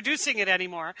or who's producing it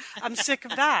anymore. I'm sick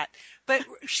of that. But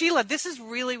Sheila, this is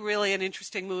really, really an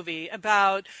interesting movie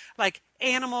about like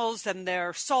animals and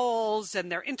their souls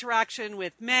and their interaction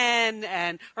with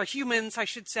men or humans, I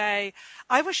should say.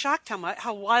 I was shocked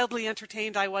how wildly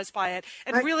entertained I was by it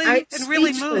and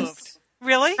really moved.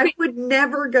 Really? I would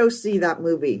never go see that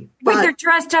movie. Wait, they're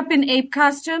dressed up in ape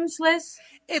costumes, Liz?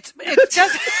 It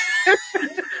just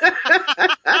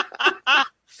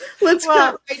Let's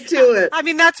get right to it. I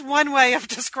mean, that's one way of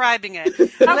describing it.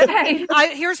 Okay.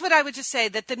 Here's what I would just say,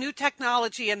 that the new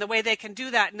technology and the way they can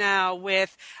do that now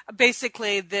with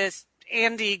basically this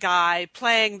Andy guy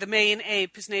playing the main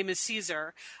ape, his name is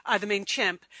Caesar, the main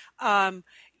chimp,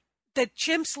 the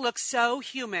chimps look so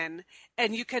human,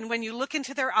 and you can, when you look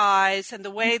into their eyes and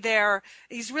the way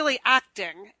he's really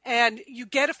acting, and you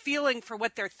get a feeling for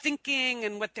what they're thinking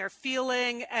and what they're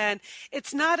feeling, and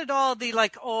it's not at all the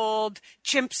like old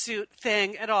chimp suit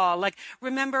thing at all. Like,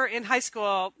 remember in high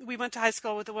school, we went to high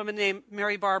school with a woman named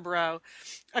Mary Barbaro,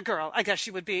 a girl, I guess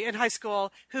she would be, in high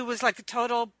school, who was like a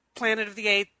total Planet of the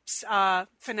Apes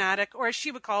fanatic, or as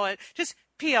she would call it, just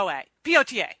POTA.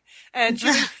 And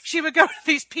she would go to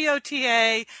these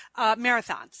POTA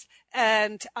marathons.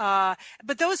 And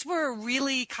but those were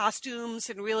really costumes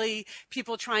and really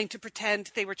people trying to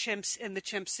pretend they were chimps in the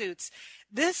chimp suits.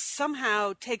 This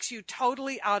somehow takes you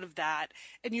totally out of that,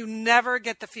 and you never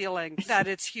get the feeling that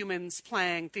it's humans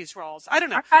playing these roles. I don't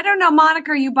know. I don't know,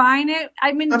 Monica. Are you buying it?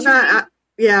 I mean, I'm not.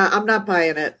 I'm not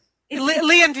buying it.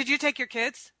 Liam, did you take your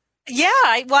kids? Yeah,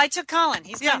 I took Colin.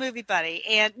 He's my movie buddy.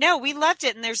 And no, we loved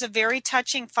it. And there's a very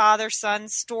touching father-son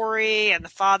story, and the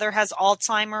father has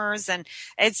Alzheimer's, and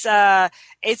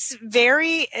it's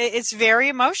very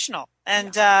emotional.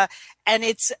 And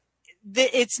it's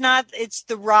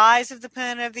the rise of the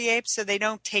Planet of the Apes, so they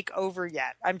don't take over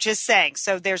yet. I'm just saying.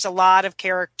 So there's a lot of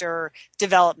character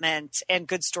development and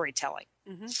good storytelling.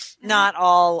 Mm-hmm. Not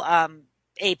all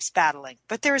apes battling,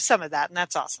 but there is some of that, and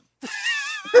that's awesome.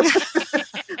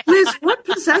 Liz, what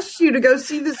possessed you to go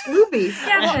see this movie?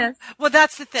 Well,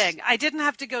 that's the thing. I didn't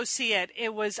have to go see it.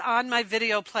 It was on my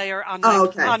video player on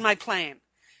my plane.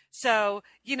 So,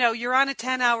 you're on a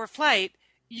 10-hour flight.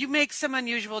 You make some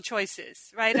unusual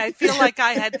choices, right? I feel like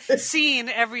I had seen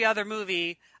every other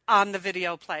movie on the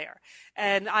video player.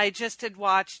 And I just had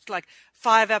watched like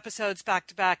 5 episodes back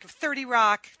to back of 30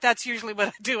 Rock. That's usually what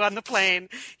I do on the plane.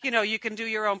 You can do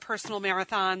your own personal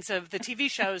marathons of the TV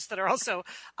shows that are also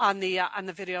on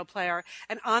the video player.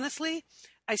 And honestly,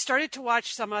 I started to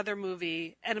watch some other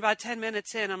movie, and about 10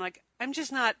 minutes in, I'm like, I'm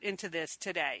just not into this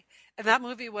today. And that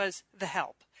movie was The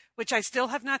Help, which I still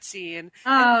have not seen.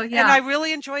 Oh, and I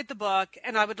really enjoyed the book,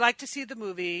 and I would like to see the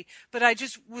movie, but I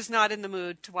just was not in the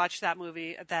mood to watch that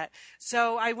movie at that.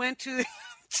 So I went to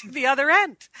the other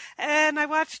end, and I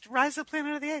watched Rise of the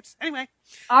Planet of the Apes. Anyway.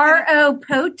 R.O.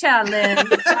 Pota,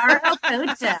 Liz. R.O.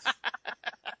 Pota.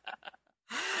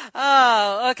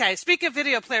 Oh, okay. Speaking of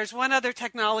video players, one other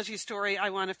technology story I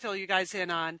want to fill you guys in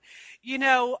on.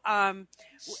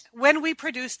 When we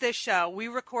produce this show, we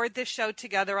record this show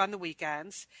together on the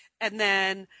weekends, and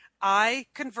then I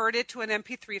convert it to an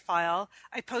MP3 file.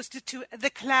 I post it to the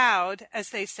cloud, as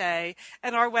they say,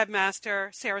 and our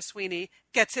webmaster, Sarah Sweeney,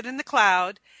 gets it in the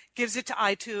cloud, gives it to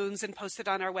iTunes, and posts it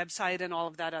on our website and all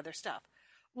of that other stuff.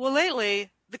 Well,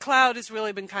 lately, the cloud has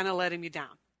really been kind of letting me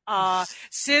down.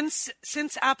 Since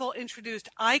Apple introduced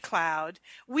iCloud,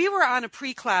 we were on a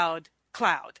pre-cloud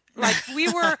cloud. Like we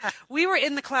were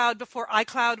in the cloud before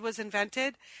iCloud was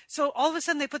invented. So all of a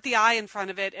sudden they put the I in front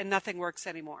of it and nothing works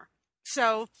anymore.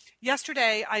 So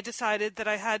yesterday I decided that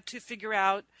I had to figure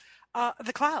out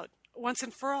the cloud once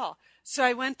and for all. So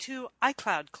I went to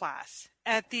iCloud class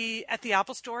at the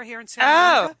Apple Store here in Santa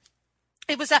Monica.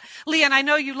 It was Leanne, I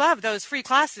know you love those free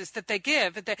classes that they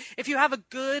give. If you have a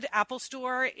good Apple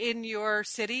Store in your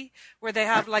city where they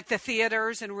have like the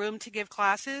theaters and room to give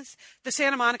classes, the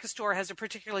Santa Monica store has a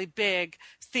particularly big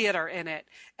theater in it.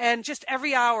 And just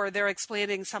every hour they're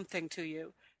explaining something to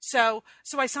you. So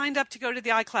I signed up to go to the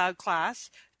iCloud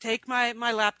class, take my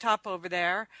laptop over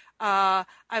there. I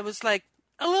was like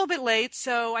a little bit late,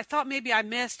 so I thought maybe I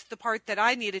missed the part that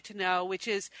I needed to know, which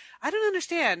is I don't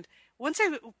understand. Once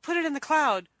I put it in the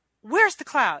cloud, where's the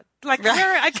cloud? Like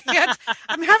where I can't,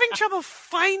 I'm having trouble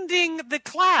finding the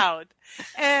cloud.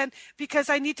 And because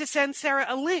I need to send Sarah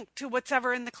a link to what's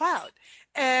ever in the cloud.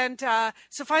 And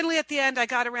so finally at the end, I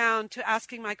got around to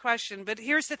asking my question. But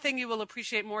here's the thing you will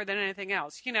appreciate more than anything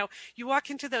else. You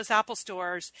walk into those Apple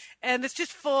stores and it's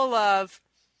just full of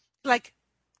like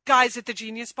guys at the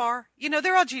Genius Bar.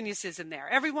 They're all geniuses in there.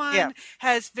 Everyone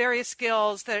has various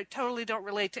skills that totally don't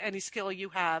relate to any skill you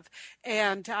have.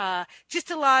 And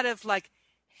just a lot of like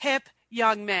hip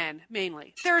young men,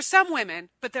 mainly. There are some women,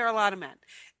 but there are a lot of men.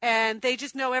 And they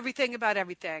just know everything about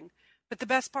everything. But the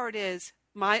best part is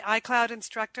my iCloud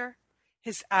instructor,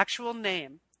 his actual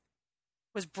name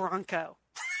was Bronco.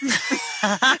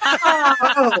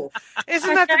 Oh,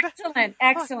 isn't that excellent?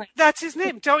 Excellent. That's his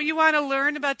name. Don't you want to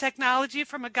learn about technology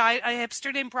from a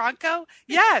hipster named Bronco?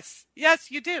 Yes,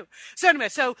 you do. So anyway,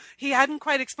 he hadn't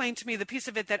quite explained to me the piece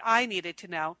of it that I needed to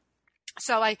know.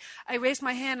 So I raised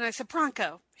my hand and I said,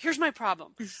 Bronco, here's my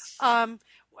problem. And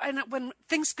when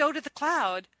things go to the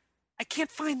cloud, I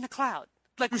can't find the cloud.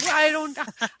 Like I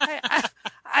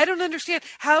don't understand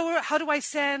how do I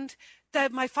send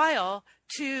my file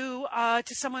to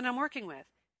someone I'm working with?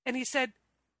 And he said,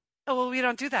 oh, well, we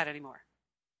don't do that anymore.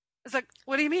 I was like,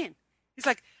 what do you mean? He's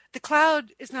like, the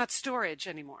cloud is not storage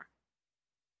anymore.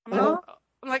 I'm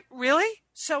like, really?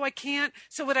 So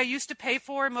what I used to pay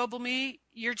for in MobileMe,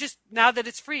 now that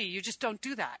it's free, you just don't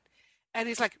do that. And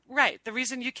he's like, right. The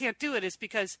reason you can't do it is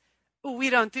because we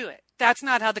don't do it. That's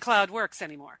not how the cloud works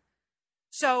anymore.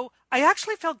 So I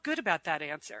actually felt good about that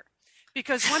answer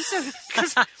Because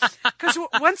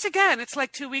once again, it's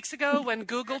like 2 weeks ago when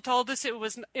Google told us it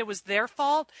was their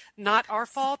fault, not our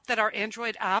fault, that our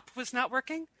Android app was not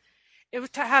working. It was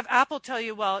to have Apple tell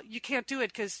you, well, you can't do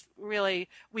it because really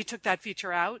we took that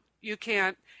feature out. You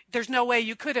can't, there's no way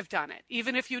you could have done it.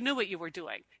 Even if you knew what you were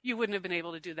doing, you wouldn't have been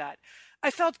able to do that. I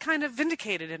felt kind of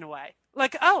vindicated in a way.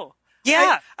 Like, oh,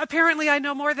 Yeah. Apparently I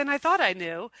know more than I thought I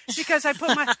knew because I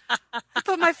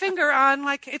put my finger on,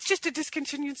 like, it's just a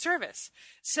discontinued service.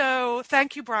 So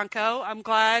thank you, Bronco. I'm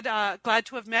glad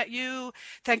to have met you.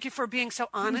 Thank you for being so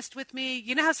honest with me.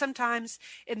 You know how sometimes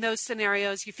in those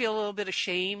scenarios you feel a little bit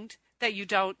ashamed that you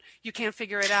can't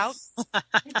figure it out?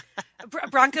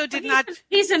 Bronco did not.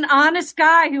 He's an honest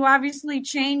guy who obviously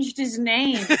changed his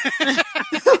name.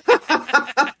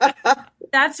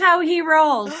 That's how he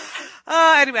rolls.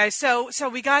 Anyway, so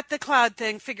we got the cloud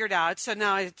thing figured out. So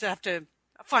now I have to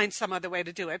find some other way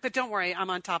to do it. But don't worry, I'm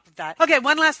on top of that. Okay,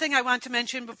 one last thing I want to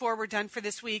mention before we're done for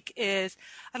this week is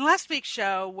on last week's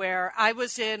show where I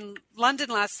was in London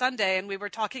last Sunday and we were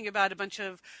talking about a bunch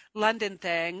of London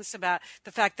things, about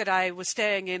the fact that I was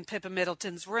staying in Pippa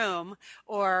Middleton's room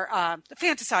or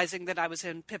fantasizing that I was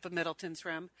in Pippa Middleton's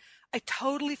room. I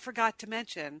totally forgot to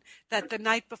mention that the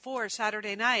night before,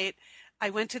 Saturday night,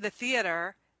 I went to the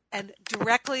theater and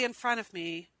directly in front of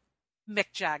me,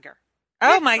 Mick Jagger.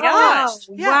 Oh my gosh.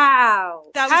 Oh, yeah. Wow.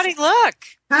 How'd he look?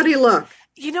 How do you look?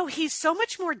 You know, he's so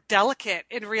much more delicate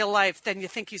in real life than you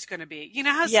think he's going to be. You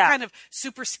know how kind of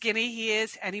super skinny he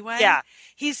is anyway? Yeah.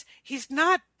 He's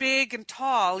not big and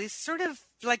tall. He's sort of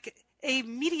like a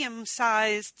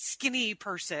medium-sized skinny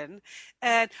person.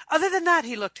 And other than that,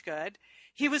 he looked good.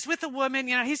 He was with a woman,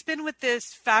 you know, he's been with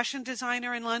this fashion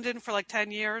designer in London for like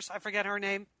 10 years. I forget her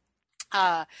name.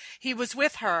 He was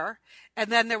with her, and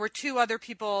then there were two other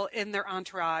people in their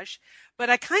entourage. But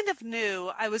I kind of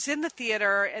knew I was in the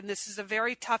theater, and this is a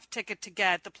very tough ticket to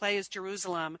get. The play is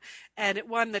Jerusalem, and it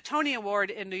won the Tony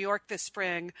Award in New York this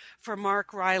spring for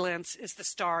Mark Rylance is the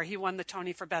star. He won the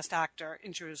Tony for Best Actor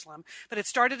in Jerusalem. But it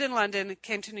started in London,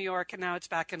 came to New York, and now it's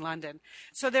back in London.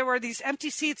 So there were these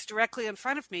empty seats directly in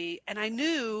front of me, and I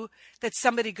knew that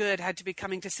somebody good had to be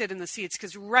coming to sit in the seats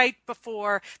because right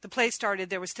before the play started,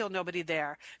 there was still nobody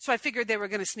there. So I figured they were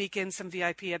going to sneak in some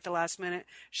VIP at the last minute.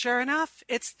 Sure enough,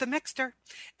 it's the Mixter.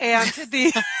 And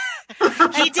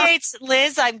he dates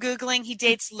Liz. I'm Googling. He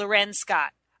dates Loren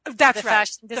Scott. That's the right.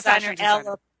 Fashion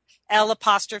designer, L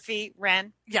apostrophe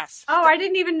Ren. Yes. Oh, I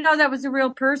didn't even know that was a real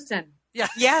person. Yeah.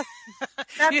 Yes.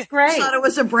 That's great. I thought it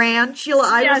was a brand. Sheila,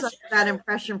 I was under that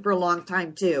impression for a long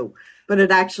time too, but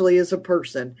it actually is a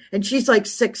person. And she's like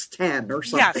 6'10" or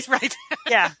something. Yes, right.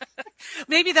 Yeah.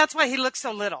 Maybe that's why he looks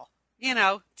so little, you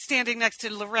know, standing next to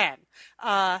Loren.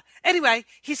 Anyway,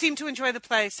 he seemed to enjoy the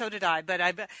play. So did I. But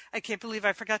I can't believe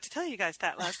I forgot to tell you guys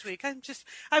that last week.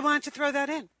 I wanted to throw that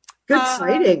in. Good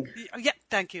sighting. Yeah,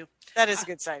 thank you. That is a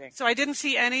good sighting. So I didn't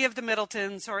see any of the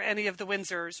Middletons or any of the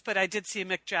Windsors, but I did see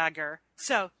Mick Jagger.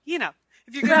 So, you know,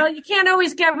 if you're Well, you can't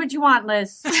always get what you want,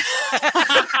 Liz. But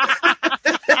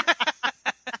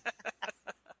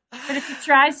if you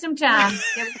try sometime,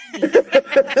 get what you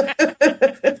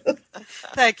need.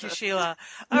 Thank you, Sheila.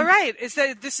 All right.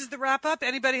 This is the wrap up.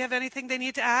 Anybody have anything they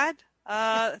need to add?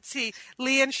 Let's see.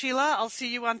 Lee and Sheila, I'll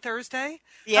see you on Thursday.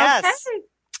 Yes. Okay.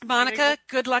 Monica,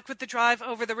 good luck with the drive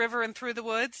over the river and through the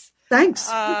woods. Thanks.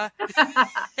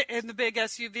 In the big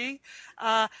SUV.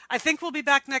 I think we'll be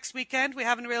back next weekend. We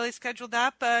haven't really scheduled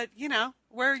that, but, you know,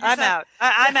 I'm out.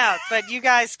 I'm out, but you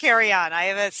guys carry on. I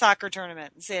have a soccer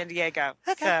tournament in San Diego.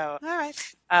 Okay. So, all right.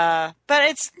 But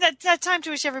it's that time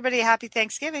to wish everybody a happy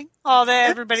Thanksgiving.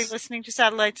 Everybody listening to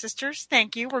Satellite Sisters,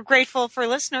 thank you. We're grateful for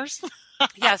listeners.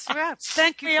 Yes, yeah.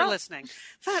 Thank you for listening.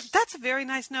 That's a very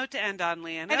nice note to end on,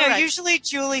 Leanne. I know. Usually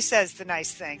Julie says the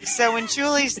nice thing. So when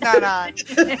Julie's not on,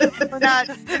 we're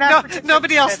not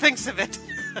nobody else thinks of it.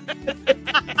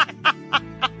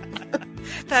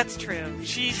 That's true.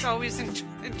 She's always in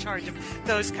charge of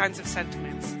those kinds of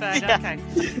sentiments. But okay.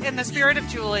 In the spirit of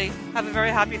Julie, have a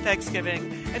very happy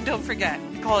Thanksgiving. And don't forget,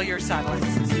 call your satellite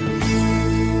sister.